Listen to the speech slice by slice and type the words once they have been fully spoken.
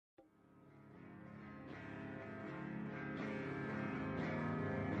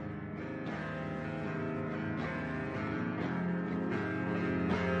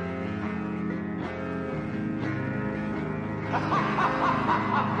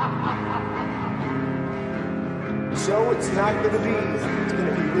So it's not gonna be easy. It's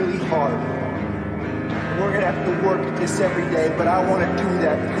gonna be really hard. And we're gonna have to work at this every day, but I wanna do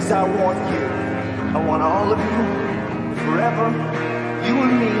that because I want you. I want all of you, forever, you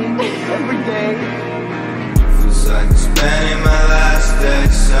and me, every day. Feels like I'm spending my last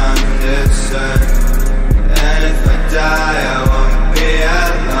days under the sun. And if I die, I won't be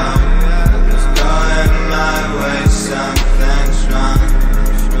alone. It's going my way, something's wrong.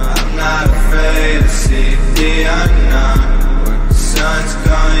 I'm not afraid to see the unknown. The sun's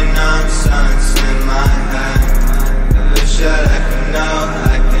going on, sun's in my head. I wish that I could know,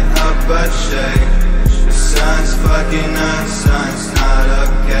 I can't help but shake. The sun's fucking up, sun's not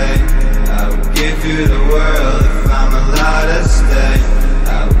okay. I would give you the world if I'm allowed to stay.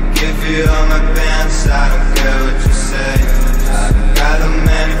 I would give you all my bands, I don't care what you say. I don't got that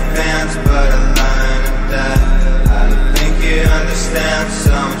many fans, but I learned that I don't think you understand,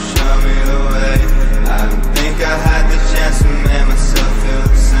 so show me the way. I don't think I had the chance to make myself feel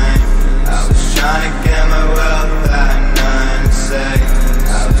the same. I was trying to get my wealth, I had nothing to say.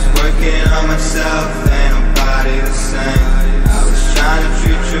 I was working on myself, ain't nobody the same. I was trying to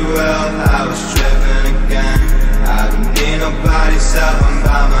treat you well, I was tripping again. I don't need nobody's help, I'm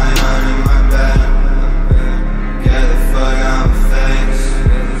by my own in my bed. Get the fuck out my face.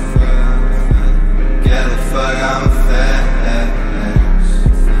 Get the fuck out my face.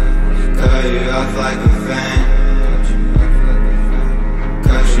 Cut you off like a vein.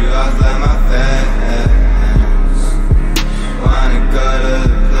 Cut you off like my face. Wanna go to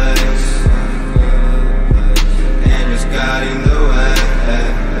the place and just got in the way.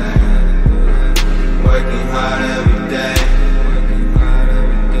 Working hard every day,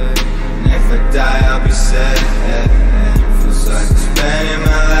 and if I die I'll be safe. Feels like I'm spending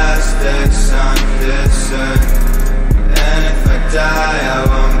my last days on this earth. And if I die I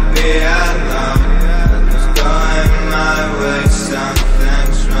won't be alone. It's going my way,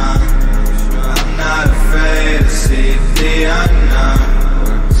 something's wrong. I'm not afraid to see the unknown.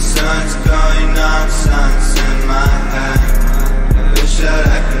 The sun's going on, sun's in my head. I wish that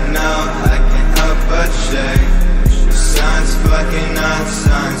I could know, I can't help but shake. The sun's fucking up,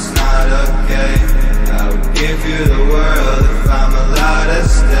 sun's not okay. I would give you the world if I'm allowed to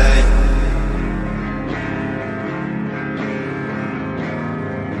stay.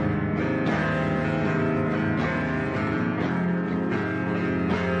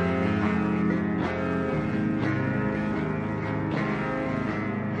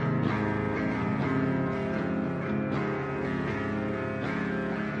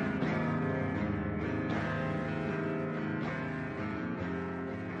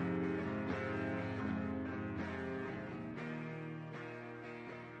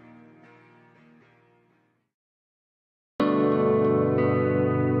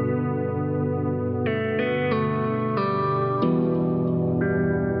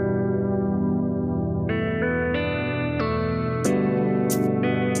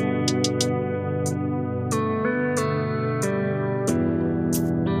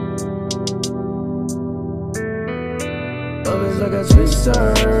 Love is like a twister,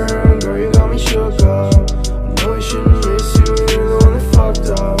 girl, you got me shook up. I know I shouldn't miss you, you're the one that fucked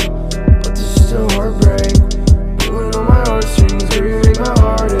up. But this is still heartbreak, pulling on my heartstrings, girl, you make my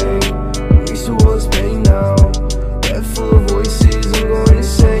heart ache. We still was pain now, head full of voices, I'm going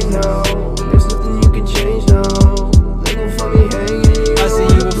insane now. There's nothing you can change now, they gon' find me hanging. I see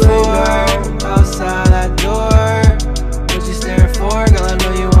you before, outside that door. What you staring for, girl, I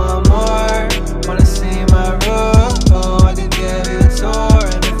know you want more. Wanna see my room, oh, I could give you a tour.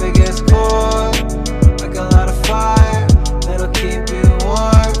 And if it gets cold,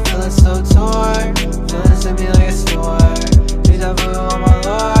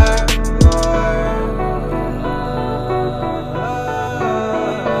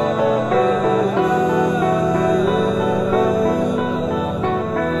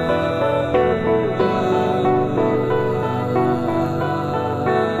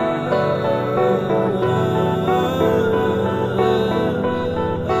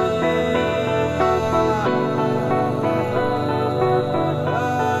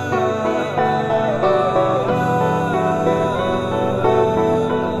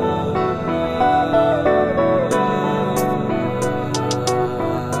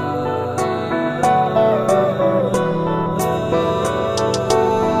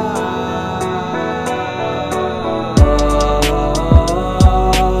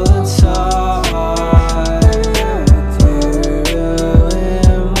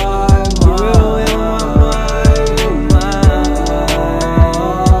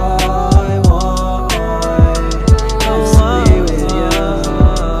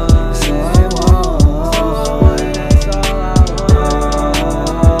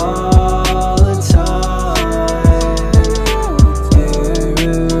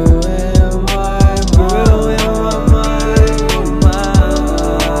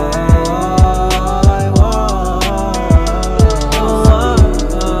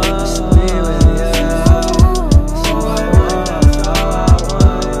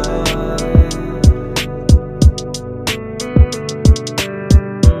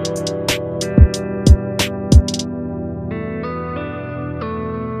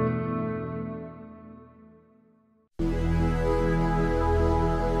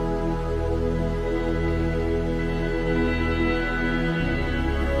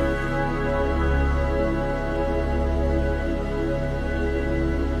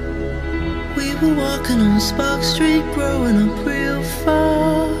 were walking on Spark Street, growing up real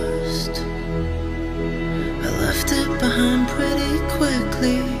fast. I left it behind pretty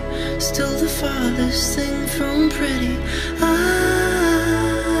quickly, still the farthest thing from pretty. I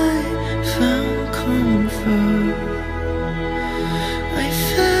found comfort. I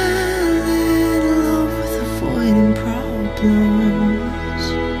fell in love with avoiding problems.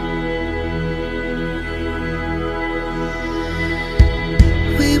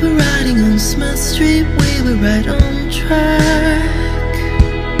 We were riding on Smith Street, we were right on track.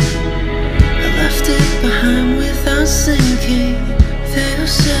 I left it behind without thinking. They all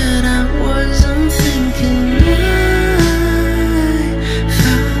said I wasn't thinking. I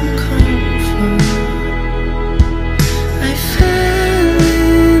found comfort. I fell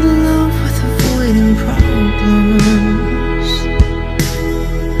in love with avoiding problems.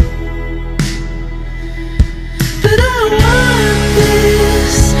 But I want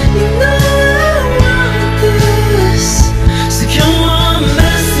this, you know I want this. So come on,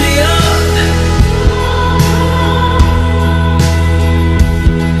 mess me up.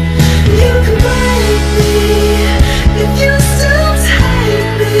 You can break me if you still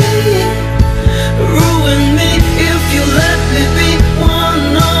take me. Ruin me if you let me be one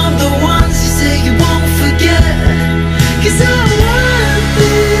of the ones you say you won't forget. 'Cause I want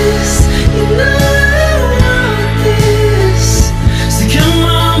this, you know I want this. So come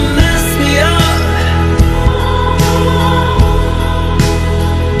on, mess me up.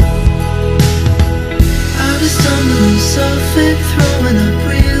 I was stumbling softly, throwing up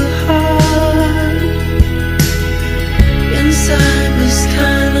real hard. Inside was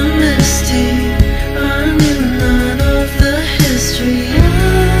kinda misty. I knew none of the history. I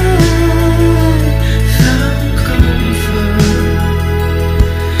found comfort.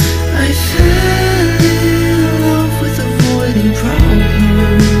 I fell in love with avoiding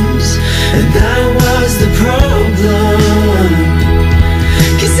problems, and that was the problem.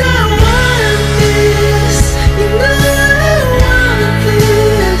 'Cause I want this, you know I want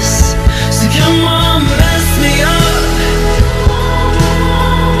this. So come on, mess me up.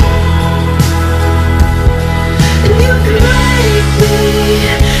 And you can break me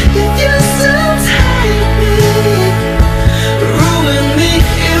if you still take me. Ruin me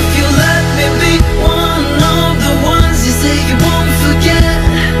if you let me be one of the ones you say you won't forget.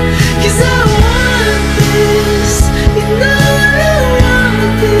 'Cause I want this, you know I want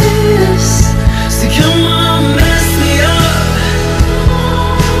this. So come on, mess me up.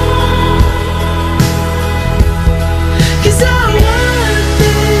 'Cause I want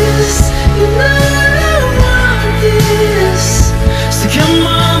this, you know I want this. So come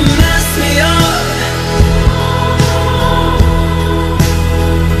on, mess me up.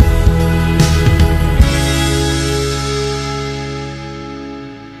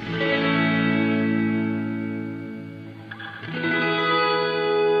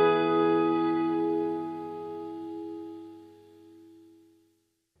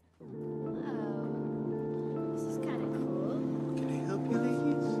 This is kind of cool. Can I help you,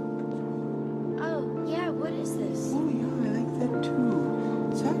 ladies? Oh, yeah, what is this? Oh, yeah, I like that too.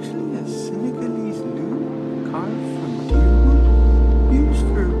 It's actually a Senegalese lute carved from deerwood, used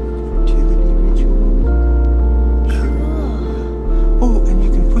for fertility rituals. Cool. Oh, and you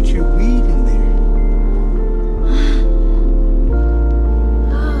can put your weed in there.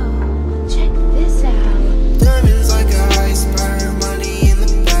 Oh, check this out. Diamonds like a iceberg, money in the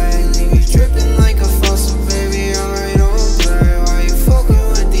bag. Leave you dripping like a faucet, baby. I'm right on play. Why you fucking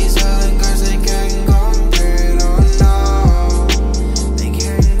with these other girls? They can't compare. Oh no, they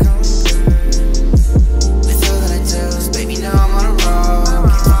can't compare. With all that I tell us, baby, now I'm on a roll.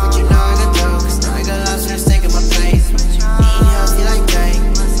 Can't fuck with you, now I got dough. 'Cause now I got lots of stake in my place. Eating healthy like cake.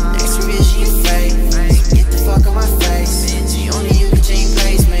 Extra vision, you fake. So get the fuck out my face. Only you can change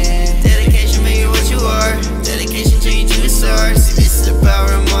place, man. Dedication, make it what you are. Dedication, change you to a star. See, this is the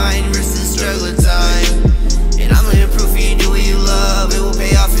power of mind versus the struggle of time. And I'm living proof you do what you love, it will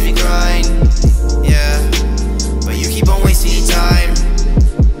pay off if you grind. Yeah, but you keep on wasting your time.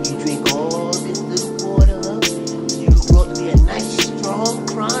 You drink all this little water up, you grow to be a nice, strong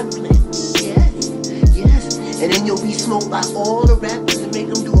crime plant. Yes, yes. And then you'll be smoked by all the rappers and make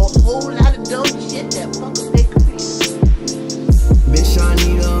them do a whole lot of dumb shit that fuckers make them be. Bitch, I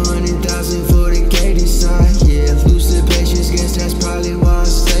need 100,000 for the Katie side. Yeah, lucid patience, guess that's probably why I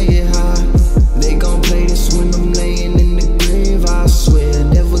stay high. They gon' play this when I'm laying in the grave, I swear.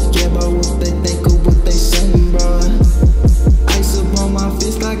 Never care about what they think or what they saying, bruh. Ice up on my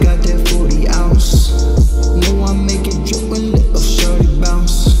fist, I got that 40 ounce. Know I make it drip when little shorty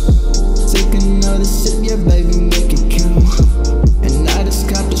bounce. Take another sip, yeah, baby, make it count. And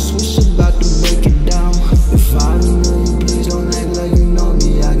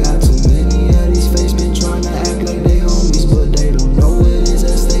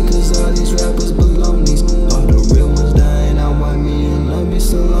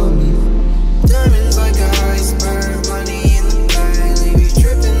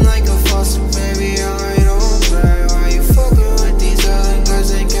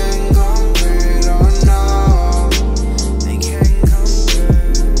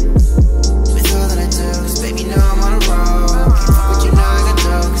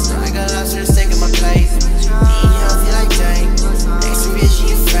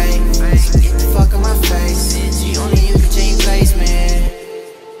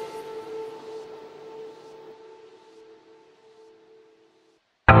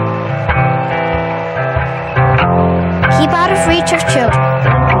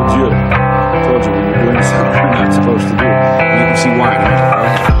see why in a minute. Go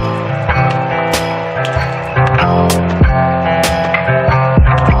ahead.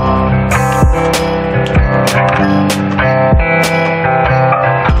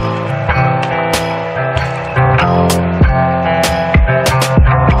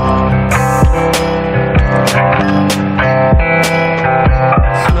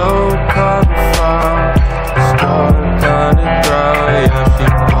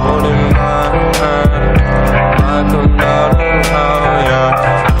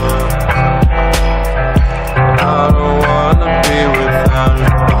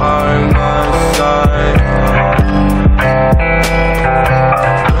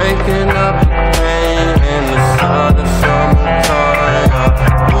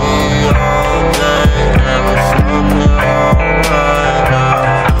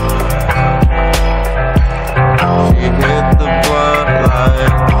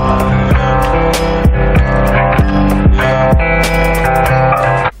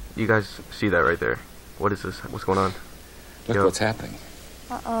 You guys see that right there? What is this? What's going on? Look what's happening.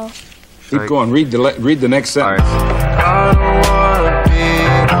 Uh-oh. Keep going. Read the next sentence. I don't wanna be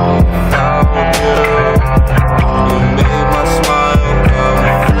without you. You made my smile come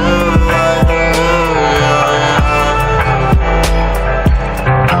through like a new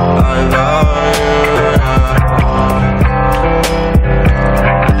I love you.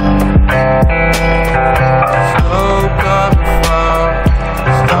 Slow coffee flow,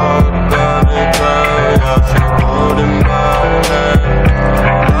 slow coffee girl, yeah, she holding my hand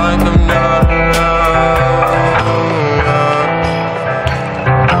like I'm not around. I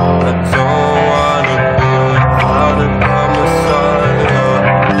don't wanna be without it by my side.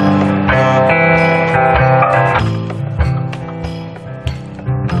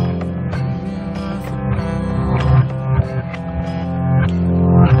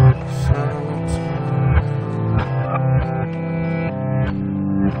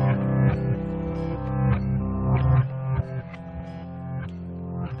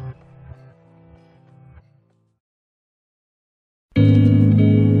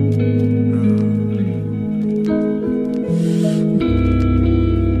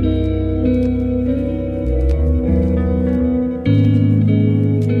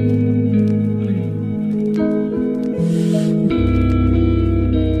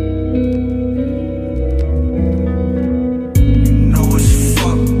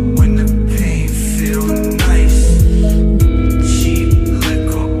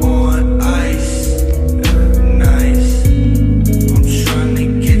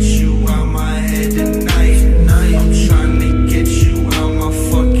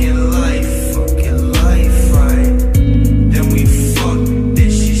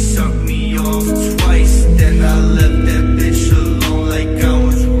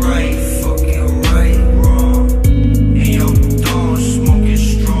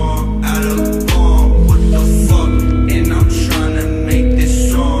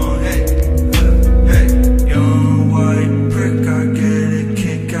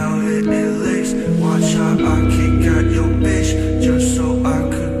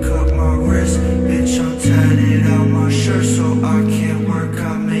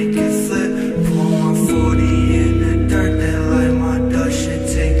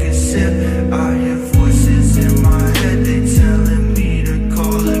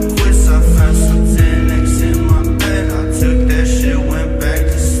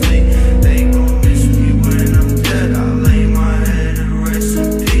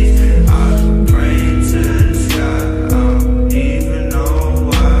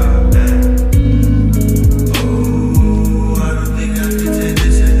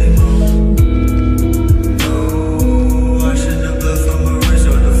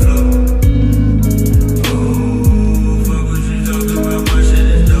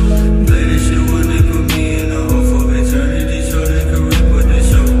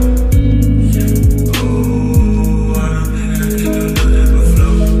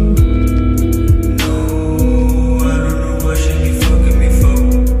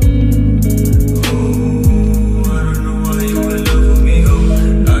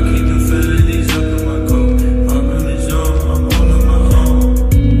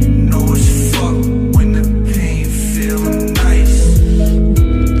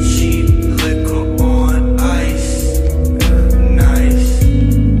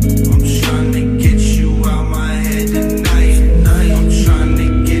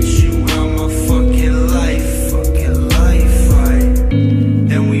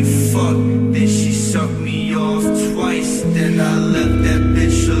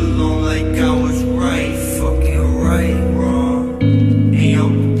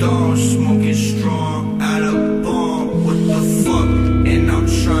 Don't smoke.